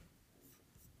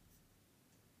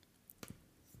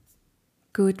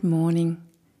Good morning.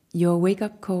 Your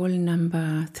wake-up call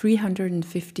number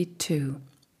 352.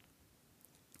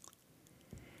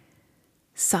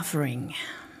 Suffering.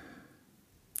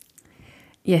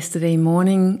 Yesterday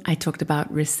morning I talked about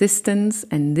resistance,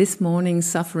 and this morning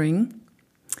suffering.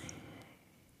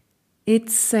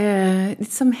 It's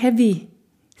some heavy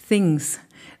things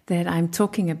that I'm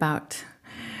talking about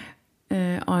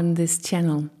on this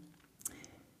channel.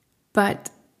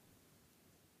 But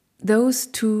those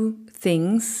two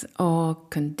things or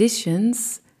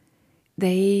conditions,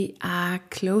 they are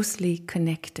closely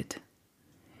connected.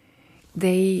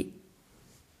 They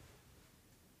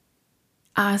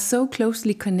are so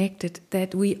closely connected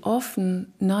that we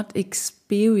often not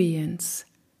experience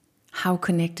how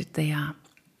connected they are.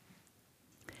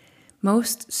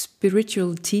 Most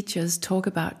spiritual teachers talk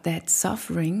about that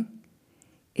suffering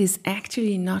is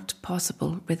actually not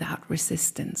possible without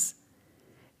resistance.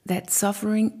 That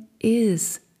suffering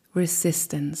is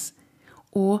resistance,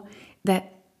 or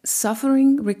that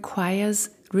suffering requires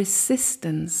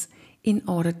resistance in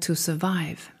order to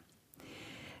survive.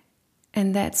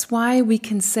 And that's why we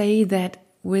can say that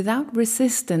without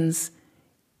resistance,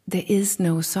 there is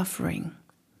no suffering,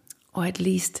 or at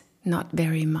least not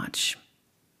very much.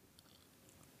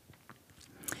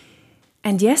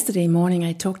 And yesterday morning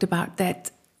I talked about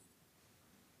that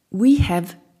we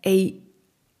have a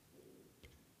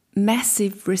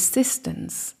massive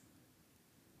resistance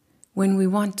when we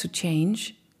want to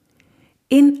change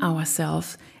in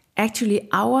ourselves.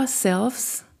 Actually,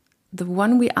 ourselves, the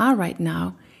one we are right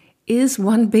now, is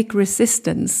one big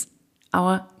resistance.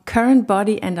 Our current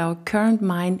body and our current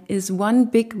mind is one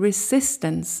big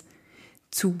resistance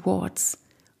towards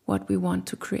what we want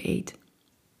to create.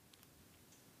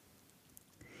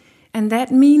 And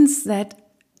that means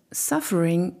that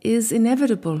suffering is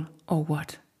inevitable, or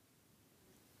what?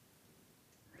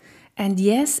 And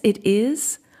yes, it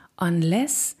is,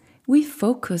 unless we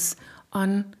focus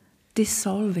on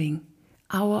dissolving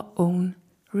our own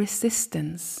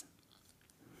resistance.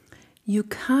 You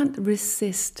can't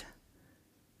resist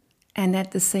and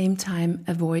at the same time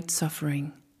avoid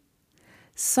suffering.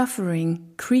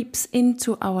 Suffering creeps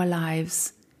into our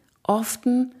lives,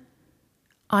 often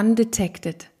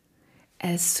undetected,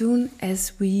 as soon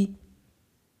as we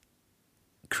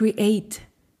create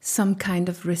some kind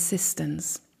of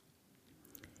resistance.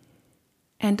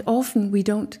 And often we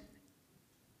don't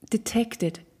detect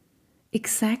it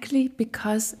exactly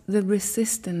because the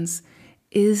resistance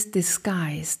is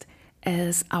disguised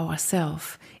as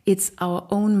ourself. It's our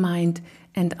own mind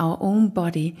and our own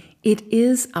body. It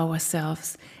is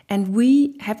ourselves. And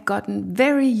we have gotten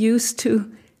very used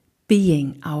to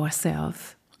being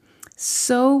ourselves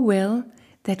so well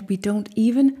that we don't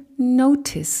even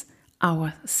notice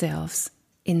ourselves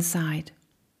inside.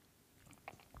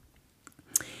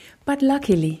 But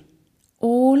luckily,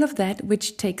 all of that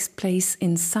which takes place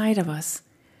inside of us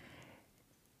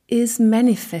is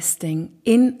manifesting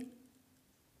in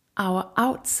our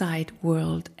outside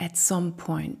world at some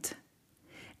point.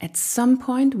 At some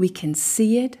point we can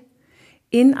see it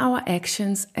in our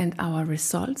actions and our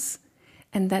results,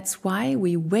 and that's why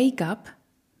we wake up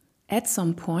at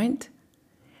some point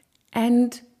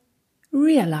and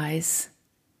realize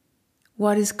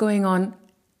what is going on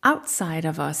outside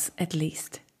of us, at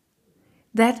least.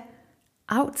 That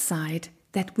outside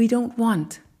that we don't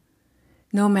want,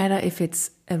 no matter if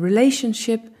it's a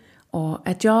relationship or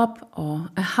a job or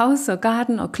a house or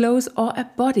garden or clothes or a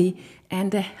body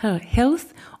and a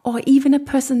health or even a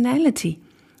personality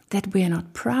that we are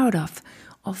not proud of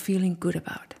or feeling good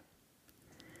about.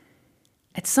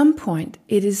 At some point,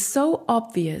 it is so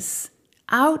obvious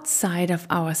outside of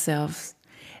ourselves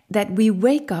that we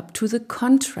wake up to the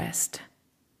contrast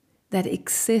that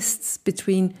exists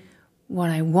between what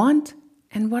I want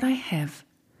and what I have,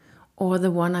 or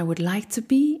the one I would like to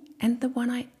be and the one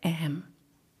I am.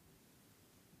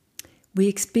 We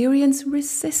experience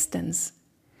resistance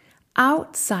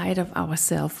outside of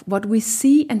ourselves. What we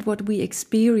see and what we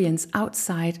experience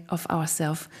outside of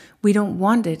ourselves, we don't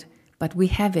want it, but we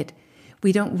have it.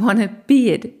 We don't want to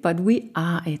be it, but we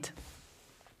are it.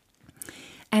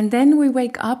 And then we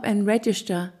wake up and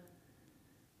register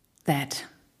that.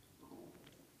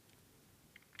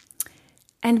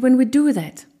 And when we do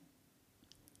that,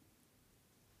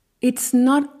 it's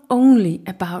not only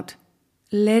about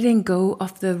letting go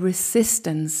of the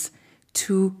resistance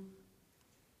to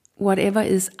whatever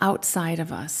is outside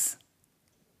of us,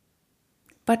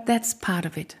 but that's part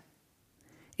of it.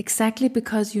 Exactly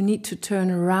because you need to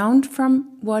turn around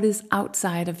from what is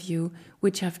outside of you,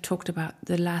 which I've talked about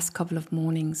the last couple of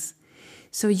mornings.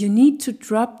 So you need to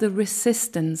drop the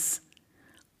resistance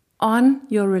on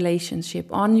your relationship,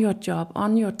 on your job,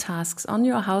 on your tasks, on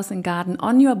your house and garden,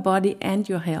 on your body and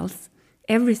your health,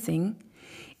 everything,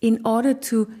 in order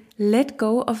to let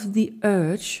go of the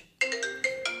urge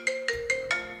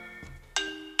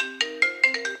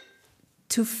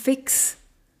to fix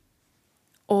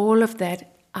all of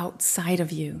that outside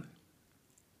of you.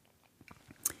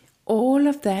 All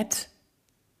of that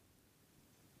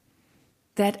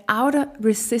outer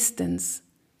resistance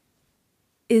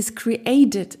is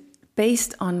created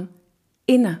based on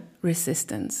inner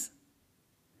resistance.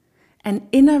 An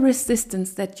inner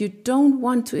resistance that you don't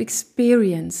want to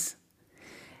experience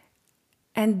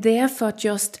and therefore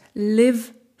just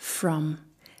live from,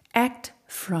 act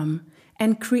from,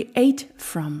 and create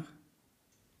from.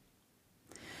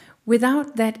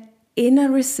 Without that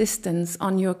inner resistance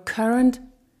on your current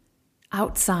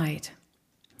outside,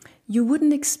 you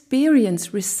wouldn't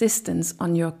experience resistance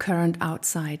on your current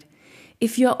outside.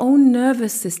 If your own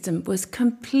nervous system was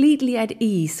completely at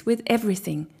ease with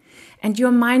everything, and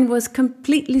your mind was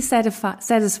completely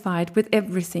satisfied with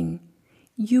everything,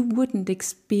 you wouldn't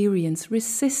experience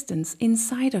resistance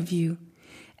inside of you,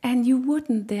 and you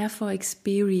wouldn't therefore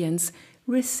experience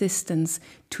resistance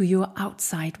to your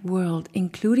outside world,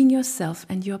 including yourself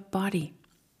and your body.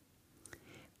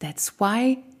 That's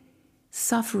why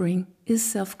suffering is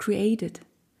self-created,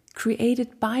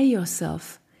 created by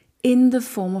yourself in the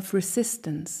form of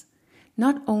resistance,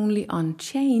 not only on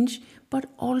change, but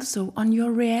also on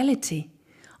your reality,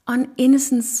 on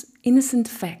innocent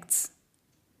facts.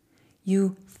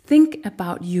 You think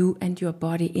about you and your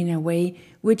body in a way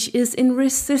which is in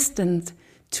resistance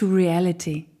to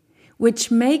reality,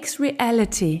 which makes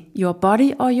reality, your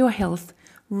body or your health,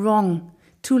 wrong,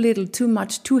 too little, too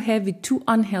much, too heavy, too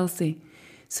unhealthy,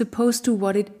 supposed to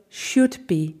what it should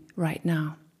be right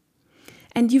now.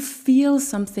 And you feel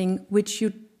something which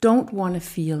you don't want to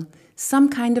feel, some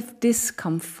kind of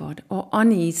discomfort or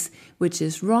unease, which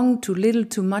is wrong, too little,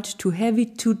 too much, too heavy,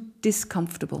 too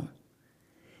discomfortable,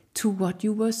 to what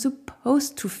you were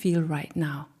supposed to feel right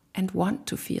now and want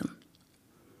to feel.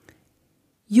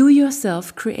 You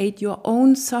yourself create your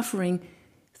own suffering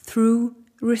through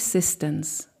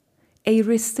resistance, a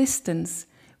resistance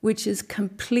which is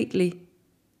completely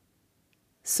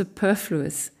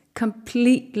superfluous,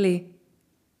 completely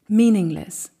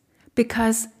meaningless,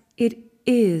 because it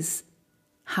is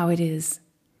how it is.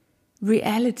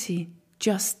 Reality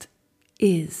just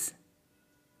is.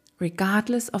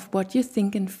 Regardless of what you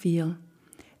think and feel,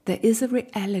 there is a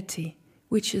reality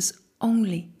which is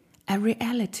only a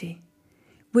reality,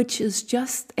 which is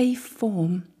just a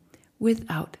form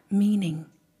without meaning,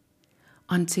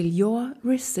 until your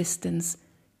resistance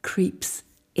creeps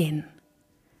in.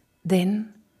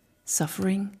 Then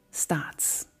suffering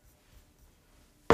starts.